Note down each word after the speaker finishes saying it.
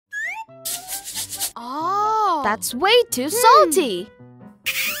That's way too salty.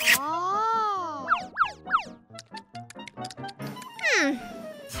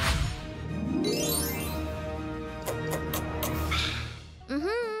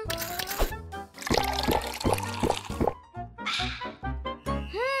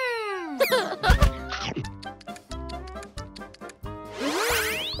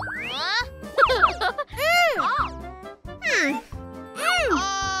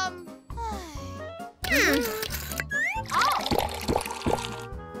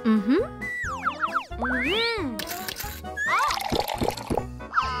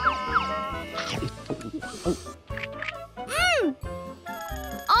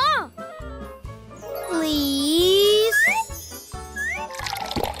 Please.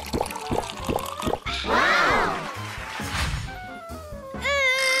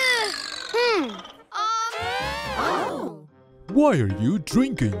 Why are you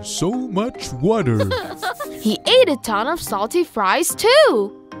drinking so much water? He ate a ton of salty fries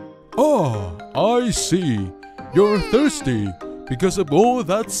too. Ah, I see. You're thirsty because of all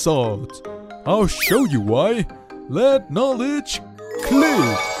that salt. I'll show you why. Let knowledge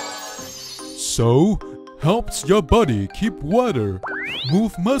click. So, helps your body keep water,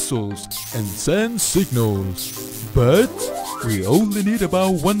 move muscles, and send signals. But we only need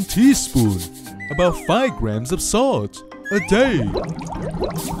about 1 teaspoon, about 5 grams of salt a day. Too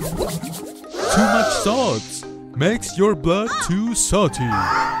much salt makes your blood too salty.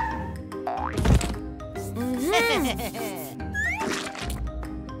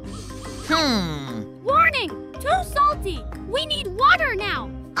 Warning! Too salty! We need water now!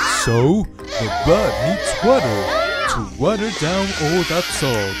 So, the blood needs water to water down all that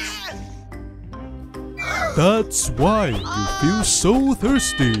salt. That's why you feel so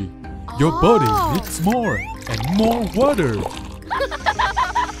thirsty. Your body needs more and more water.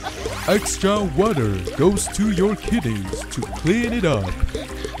 Extra water goes to your kidneys to clean it up.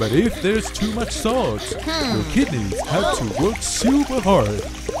 But if there's too much salt, your kidneys have to work super hard.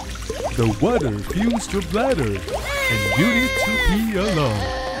 The water fills your bladder and you need to pee a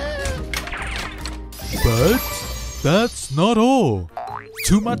lot. But that's not all.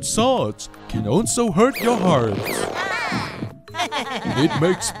 Too much salt can also hurt your heart. It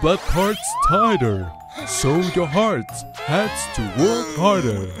makes blood parts tighter, so your heart has to work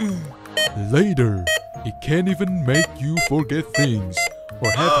harder. Later, it can even make you forget things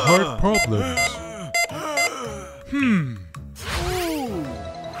or have heart problems.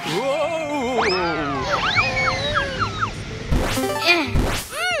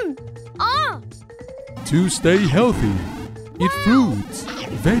 To stay healthy, eat fruits,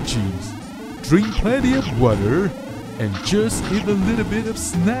 veggies, drink plenty of water, and just eat a little bit of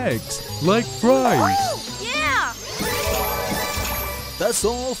snacks like fries. Yeah! That's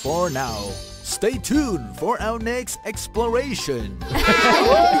all for now. Stay tuned for our next exploration.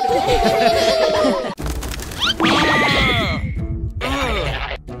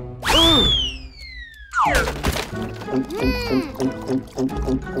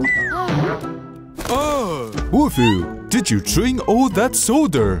 Wolfoo, did you drink all that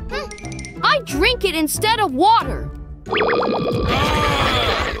soda? I drink it instead of water.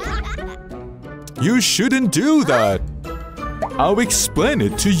 You shouldn't do that. I'll explain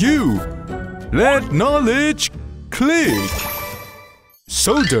it to you. Let knowledge click.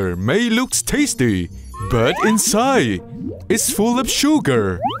 Soda may look tasty, but inside, it's full of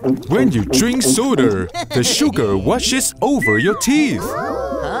sugar. When you drink soda, the sugar washes over your teeth.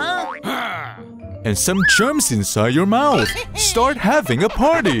 And some germs inside your mouth start having a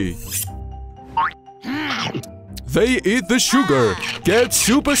party. They eat the sugar, get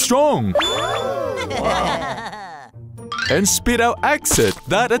super strong, and spit out acid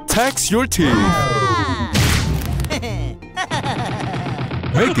that attacks your teeth,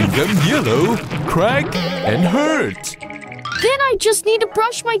 making them yellow, crack, and hurt. Then I just need to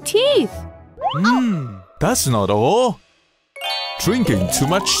brush my teeth. That's not all. Drinking too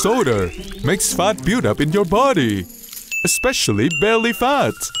much soda makes fat build up in your body, especially belly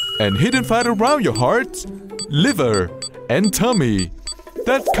fat and hidden fat around your heart, liver, and tummy.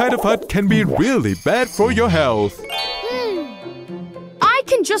 That kind of fat can be really bad for your health. I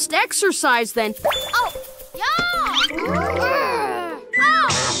can just exercise then. Oh!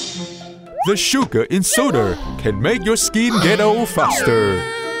 The sugar in soda can make your skin get old faster.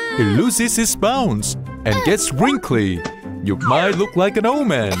 It loses its bounce and gets wrinkly. You might look like an old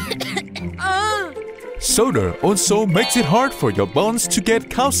man. Soda also makes it hard for your bones to get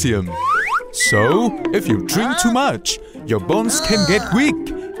calcium. So, if you drink too much, your bones can get weak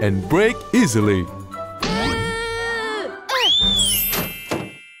and break easily.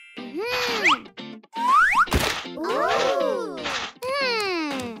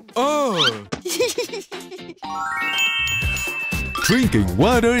 Drinking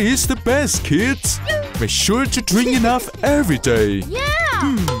water is the best, kids. Make sure to drink enough every day.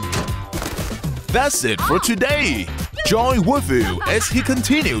 Yeah! That's it for today. Join Wolfoo as he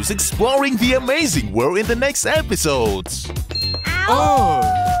continues exploring the amazing world in the next episodes. Oh!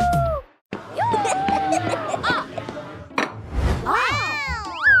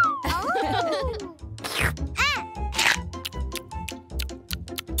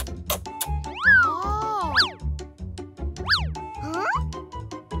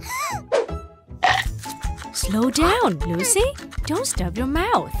 Slow down, Lucy. Don't stub your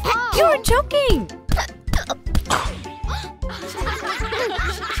mouth. You're choking.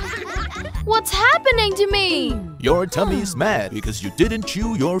 What's happening to me? Your tummy's mad because you didn't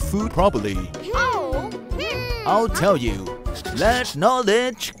chew your food properly. I'll tell you. Let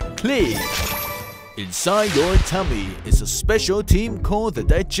knowledge click. Inside your tummy is a special team called the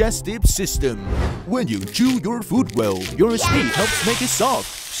digestive system. When you chew your food well, your spit helps make it soft,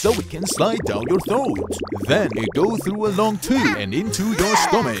 so it can slide down your throat. Then it goes through a long tube and into your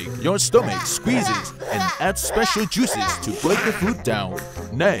stomach. Your stomach squeezes and adds special juices to break the food down.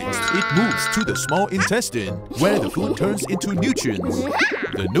 Next, it moves to the small intestine, where the food turns into nutrients.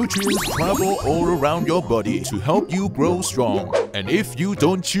 The nutrients travel all around your body to help you grow strong. And if you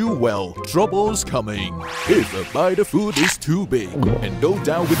don't chew well, trouble's coming. If a bite of food is too big and go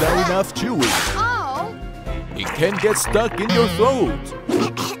down without enough chewing, it can get stuck in your throat.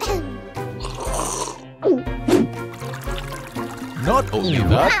 Not only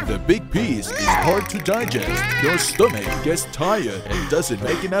that, the big piece is hard to digest. Your stomach gets tired and doesn't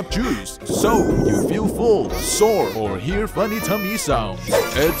make enough juice, so you feel full, sore, or hear funny tummy sounds.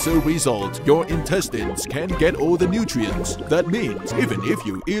 As a result, your intestines can't get all the nutrients. That means even if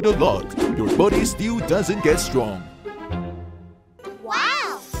you eat a lot, your body still doesn't get strong.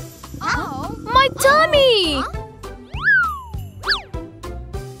 Wow! Oh! My tummy!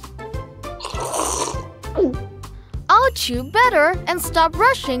 I'll chew better and stop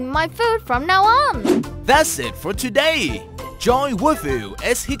rushing my food from now on. That's it for today. Join Wolfoo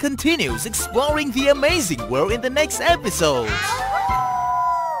as he continues exploring the amazing world in the next episode.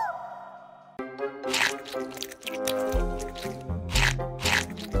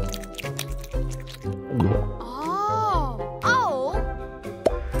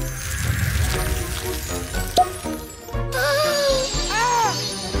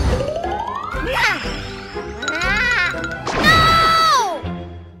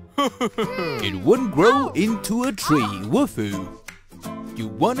 It wouldn't grow into a tree, Wolfoo. You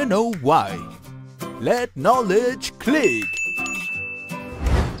wanna know why? Let knowledge click.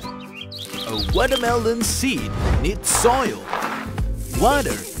 A watermelon seed needs soil,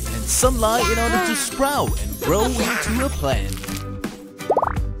 water, and sunlight in order to sprout and grow into a plant.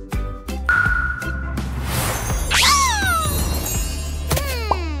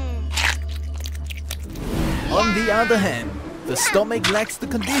 On the other hand, the stomach lacks the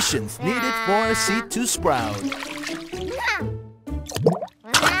conditions needed for a seed to sprout.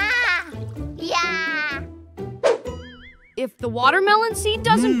 If the watermelon seed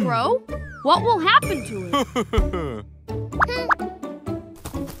doesn't grow, what will happen to it?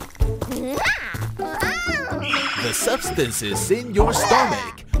 The substances in your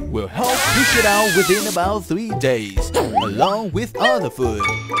stomach will help push it out within about 3 days, along with other food.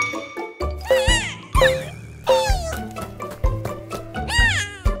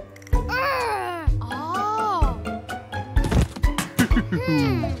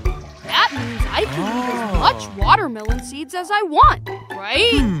 That means I can eat as much watermelon seeds as I want,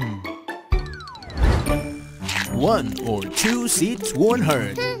 right? 1 or 2 seeds won't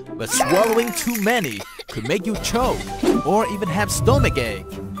hurt, but swallowing too many could make you choke or even have stomachache.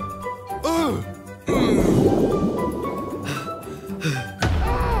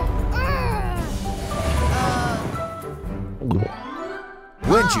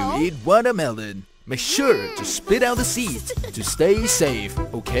 When you eat watermelon, make sure to spit out the seeds to stay safe,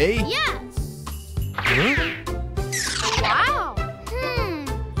 okay? Yes. Wow.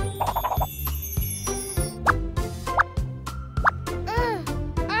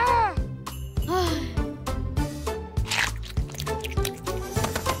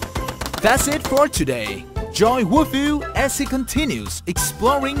 That's it for today. Join Wolfoo as he continues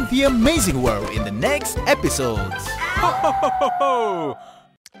exploring the amazing world in the next episodes.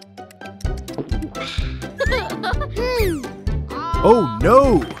 Oh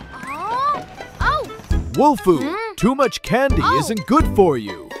no! Oh, Wolfoo, too much candy isn't good for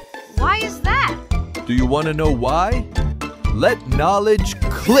you. why is that? Do you want to know why? Let knowledge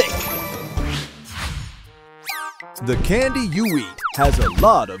click. The candy you eat has a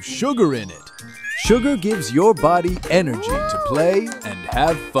lot of sugar in it. Sugar gives your body energy to play and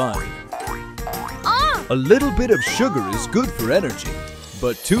have fun. A little bit of sugar is good for energy,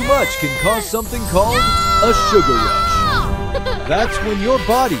 but too much can cause something called a sugar rush. That's when your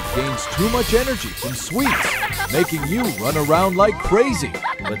body gains too much energy from sweets, making you run around like crazy.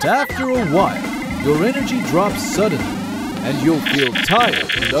 But after a while, your energy drops suddenly, and you'll feel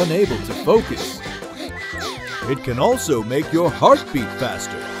tired and unable to focus. It can also make your heart beat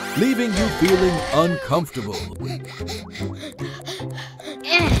faster, leaving you feeling uncomfortable.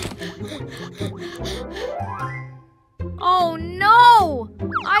 Oh no!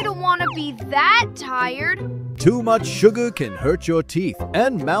 I don't want to be that tired. Too much sugar can hurt your teeth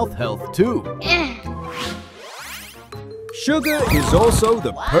and mouth health too. Sugar is also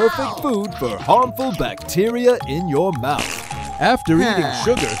the perfect food for harmful bacteria in your mouth. After eating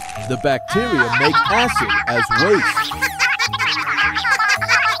sugar, the bacteria make acid as waste.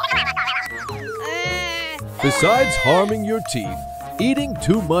 Besides harming your teeth, eating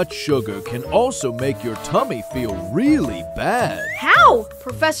too much sugar can also make your tummy feel really bad. How,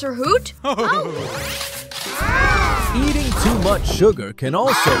 Professor Hoot? Eating too much sugar can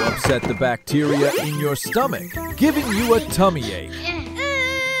also upset the bacteria in your stomach, giving you a tummy ache.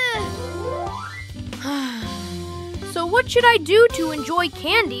 So what should I do to enjoy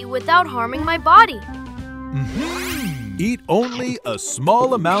candy without harming my body? Eat only a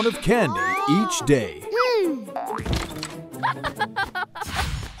small amount of candy each day.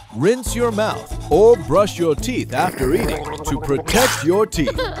 Rinse your mouth or brush your teeth after eating to protect your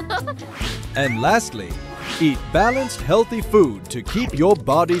teeth. And lastly, eat balanced, healthy food to keep your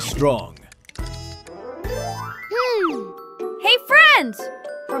body strong. Hey friends!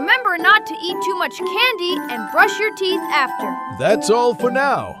 Remember not to eat too much candy and brush your teeth after. That's all for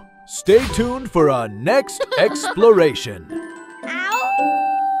now. Stay tuned for our next exploration.